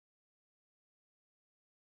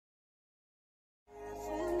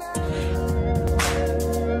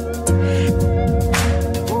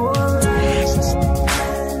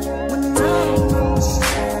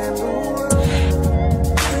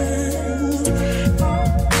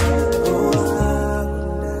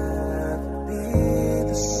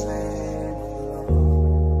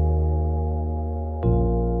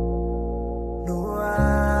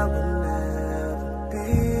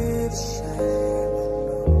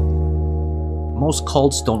most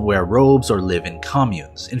cults don't wear robes or live in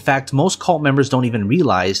communes. In fact, most cult members don't even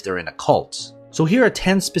realize they're in a cult. So here are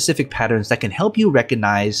 10 specific patterns that can help you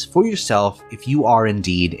recognize for yourself if you are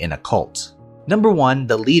indeed in a cult. Number 1,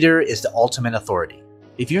 the leader is the ultimate authority.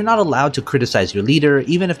 If you're not allowed to criticize your leader,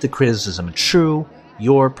 even if the criticism is true,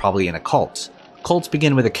 you're probably in a cult. Cults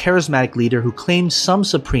begin with a charismatic leader who claims some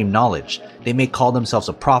supreme knowledge. They may call themselves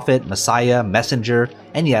a prophet, messiah, messenger,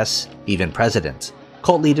 and yes, even president.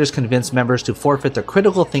 Cult leaders convince members to forfeit their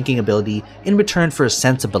critical thinking ability in return for a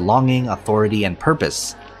sense of belonging, authority, and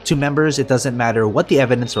purpose. To members, it doesn't matter what the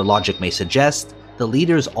evidence or logic may suggest, the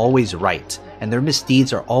leader is always right, and their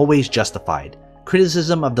misdeeds are always justified.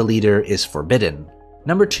 Criticism of the leader is forbidden.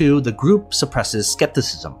 Number 2, the group suppresses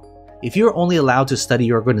skepticism. If you're only allowed to study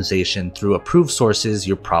your organization through approved sources,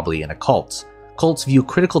 you're probably in a cult. Cults view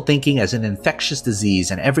critical thinking as an infectious disease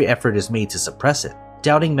and every effort is made to suppress it.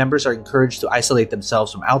 Doubting members are encouraged to isolate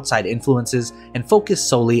themselves from outside influences and focus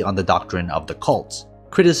solely on the doctrine of the cult.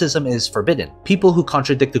 Criticism is forbidden. People who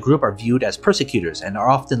contradict the group are viewed as persecutors and are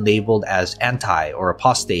often labeled as anti or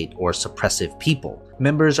apostate or suppressive people.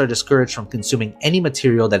 Members are discouraged from consuming any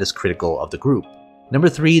material that is critical of the group. Number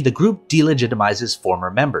 3, the group delegitimizes former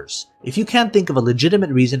members. If you can't think of a legitimate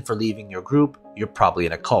reason for leaving your group, you're probably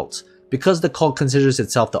in a cult. Because the cult considers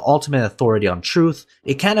itself the ultimate authority on truth,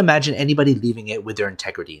 it can't imagine anybody leaving it with their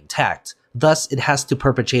integrity intact. Thus, it has to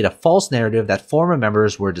perpetuate a false narrative that former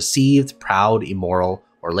members were deceived, proud, immoral,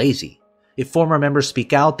 or lazy. If former members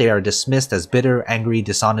speak out, they are dismissed as bitter, angry,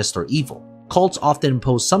 dishonest, or evil. Cults often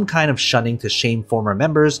impose some kind of shunning to shame former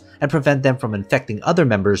members and prevent them from infecting other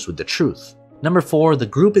members with the truth. Number 4, the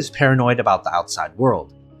group is paranoid about the outside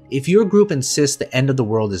world. If your group insists the end of the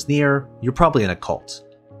world is near, you're probably in a cult.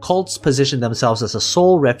 Cults position themselves as a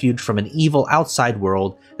sole refuge from an evil outside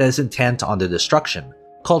world that is intent on the destruction.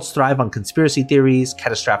 Cults thrive on conspiracy theories,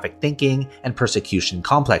 catastrophic thinking, and persecution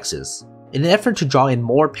complexes. In an effort to draw in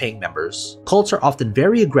more paying members, cults are often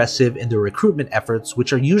very aggressive in their recruitment efforts,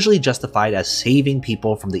 which are usually justified as saving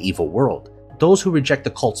people from the evil world. Those who reject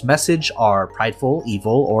the cult's message are prideful,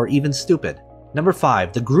 evil, or even stupid. Number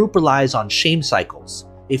 5, the group relies on shame cycles.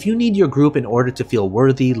 If you need your group in order to feel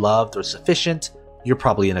worthy, loved, or sufficient, you're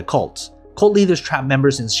probably in a cult. Cult leaders trap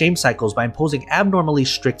members in shame cycles by imposing abnormally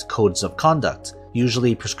strict codes of conduct,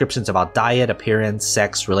 usually prescriptions about diet, appearance,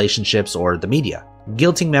 sex, relationships, or the media,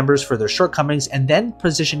 guilting members for their shortcomings and then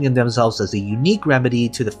positioning themselves as a unique remedy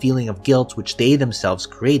to the feeling of guilt which they themselves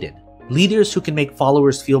created. Leaders who can make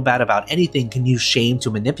followers feel bad about anything can use shame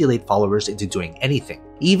to manipulate followers into doing anything,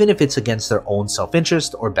 even if it's against their own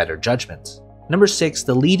self-interest or better judgment. Number 6,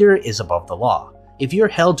 the leader is above the law. If you're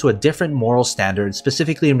held to a different moral standard,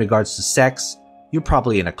 specifically in regards to sex, you're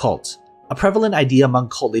probably in a cult. A prevalent idea among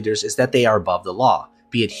cult leaders is that they are above the law,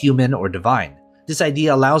 be it human or divine. This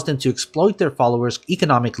idea allows them to exploit their followers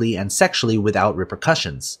economically and sexually without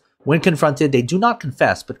repercussions. When confronted, they do not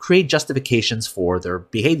confess but create justifications for their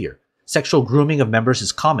behavior. Sexual grooming of members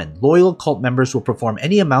is common. Loyal cult members will perform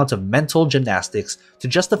any amount of mental gymnastics to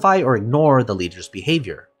justify or ignore the leader's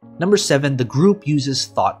behavior. Number 7, the group uses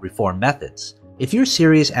thought reform methods. If your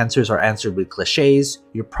serious answers are answered with cliches,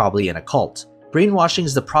 you're probably in a cult. Brainwashing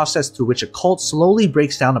is the process through which a cult slowly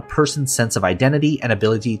breaks down a person's sense of identity and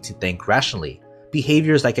ability to think rationally.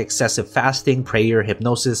 Behaviors like excessive fasting, prayer,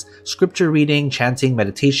 hypnosis, scripture reading, chanting,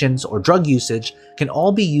 meditations, or drug usage can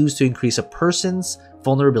all be used to increase a person's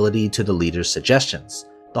vulnerability to the leader's suggestions.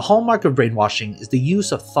 The hallmark of brainwashing is the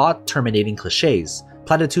use of thought-terminating cliches.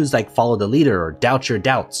 Platitudes like follow the leader or doubt your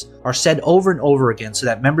doubts are said over and over again so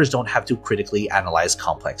that members don't have to critically analyze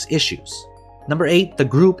complex issues. Number 8, the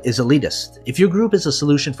group is elitist. If your group is a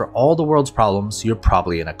solution for all the world's problems, you're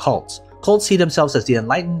probably in a cult. Cults see themselves as the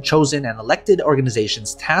enlightened, chosen, and elected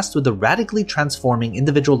organizations tasked with the radically transforming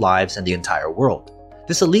individual lives and the entire world.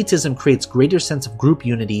 This elitism creates greater sense of group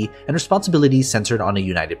unity and responsibility centered on a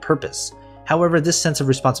united purpose. However, this sense of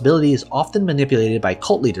responsibility is often manipulated by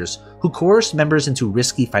cult leaders who coerce members into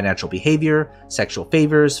risky financial behavior, sexual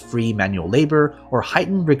favors, free manual labor, or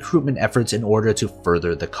heightened recruitment efforts in order to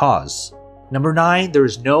further the cause. Number 9, there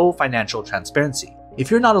is no financial transparency.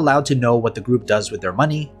 If you're not allowed to know what the group does with their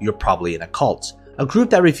money, you're probably in a cult. A group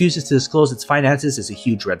that refuses to disclose its finances is a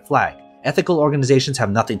huge red flag. Ethical organizations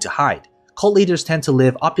have nothing to hide. Cult leaders tend to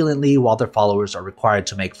live opulently while their followers are required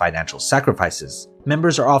to make financial sacrifices.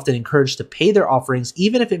 Members are often encouraged to pay their offerings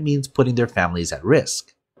even if it means putting their families at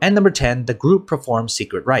risk. And number 10, the group performs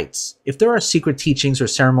secret rites. If there are secret teachings or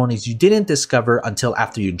ceremonies you didn't discover until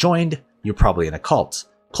after you joined, you're probably in a cult.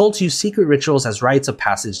 Cults use secret rituals as rites of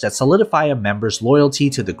passage that solidify a member's loyalty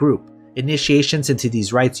to the group. Initiations into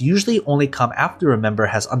these rites usually only come after a member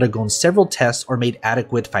has undergone several tests or made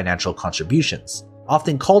adequate financial contributions.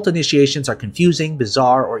 Often cult initiations are confusing,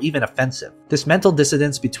 bizarre, or even offensive. This mental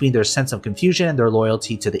dissonance between their sense of confusion and their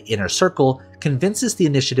loyalty to the inner circle convinces the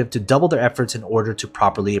initiative to double their efforts in order to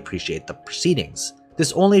properly appreciate the proceedings.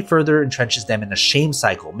 This only further entrenches them in a shame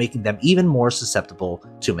cycle, making them even more susceptible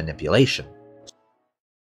to manipulation.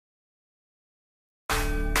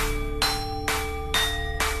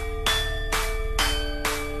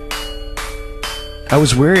 I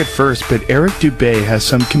was wary at first, but Eric Dubay has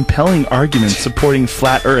some compelling arguments supporting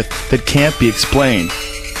flat Earth that can't be explained.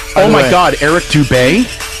 Oh my god, Eric Dubay?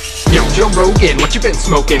 Yo, Joe Rogan, what you been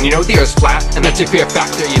smoking? You know the Earth's flat, and that's your fear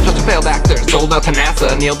factor. You're just a failed actor, sold out to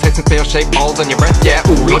NASA. Neil Tyson's pear-shaped balls on your breath, yeah.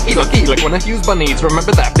 Ooh, lucky, like one of Hugh's bunnies.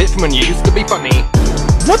 Remember that bit from when you used to be funny?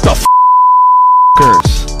 What the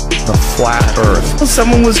The flat Earth.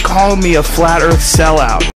 Someone was calling me a flat Earth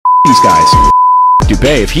sellout. These guys.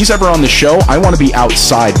 Dubay, if he's ever on the show, I want to be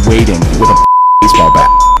outside waiting with a baseball bat.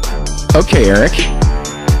 Okay, Eric.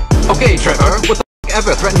 Okay, Trevor, what the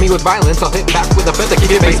ever threaten me with violence, I'll hit back with a feather,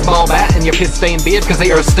 keep your baseball bat and your piss-stained beard, cause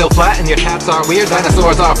the Earth's still flat and your tats are weird,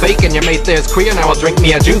 dinosaurs are fake and your mate there's queer, now I'll drink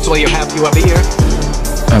me a juice while you have you a beer.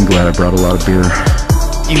 I'm glad I brought a lot of beer.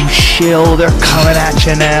 You shill, they're coming at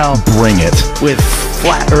you now. Bring it. With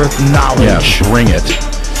flat Earth knowledge. Yeah, bring it.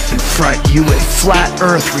 Confront you with flat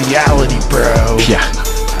Earth reality, bro. Yeah.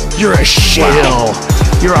 You're a shill.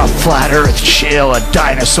 Wow. You're a flat Earth shill, a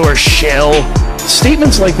dinosaur shill.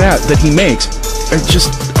 Statements like that he makes are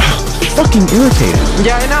just fucking irritating.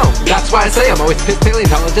 Yeah, I know. That's why I say I'm always pissed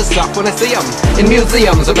paleontologists stop when I see them. In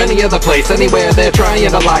museums or any other place, anywhere they're trying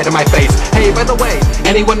to lie to my face. Hey, by the way,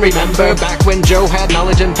 anyone remember back when Joe had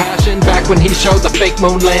knowledge and passion? Back when he showed the fake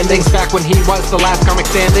moon landings? Back when he was the last comic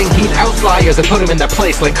standing? He'd out liars and put him in their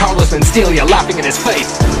place like Carlos and Stelia laughing in his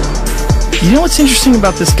face. You know what's interesting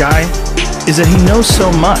about this guy? Is that he knows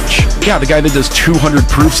so much. Yeah, the guy that does 200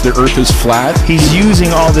 proofs the Earth is flat. He's using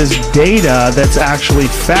all this data that's actually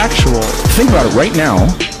factual. Think about it right now.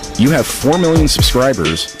 You have 4 million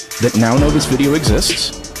subscribers that now know this video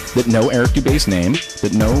exists, that know Eric Dubay's name,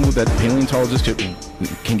 that know that paleontologists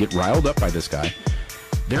can get riled up by this guy.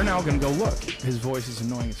 They're now going to go, look, his voice is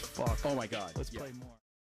annoying as fuck. Oh my god, let's play more.